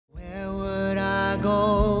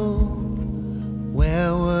go?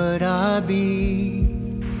 Where would I be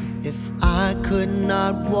if I could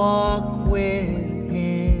not walk with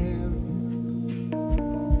him?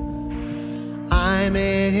 I'm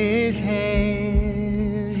in his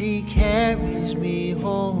hands, he carries me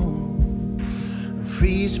home and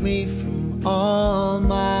frees me from all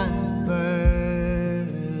my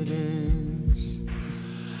burdens.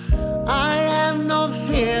 I have no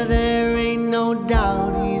fear, there ain't no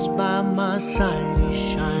doubt, he's by my side, he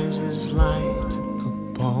shines his light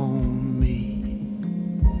upon me.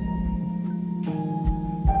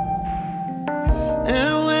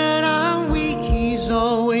 And when I'm weak, he's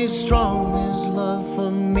always strong, his love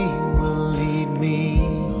for me will lead me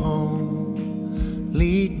home,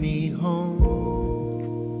 lead me home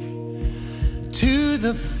to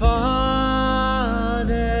the Father's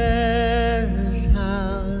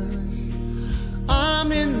house.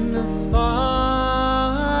 I'm in the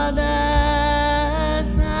Father's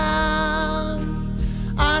house.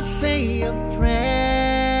 I say a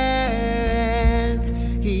prayer and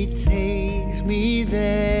he takes me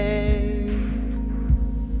there,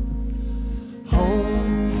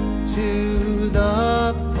 home to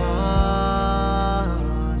the Father's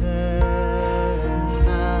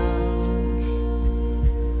house.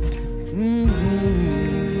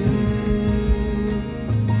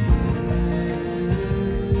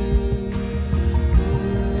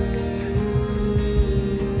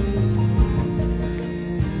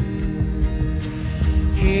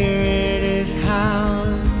 Here in his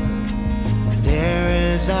house, there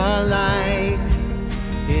is a light.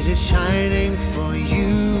 It is shining for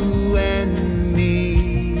you and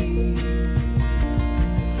me.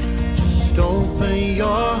 Just open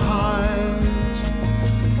your heart,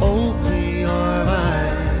 open your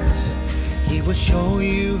eyes. He will show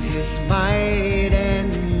you his might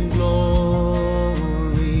and glory.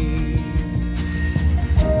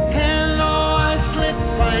 And though I slip,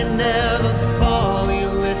 I never fall. He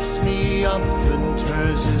lifts me up and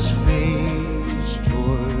turns his face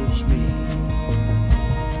towards me.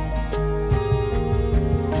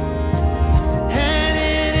 And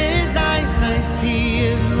in his eyes I see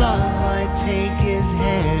his love. I take his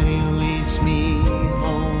hand, he leads me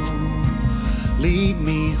home, lead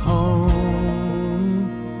me home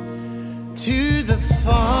to the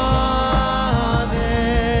Father.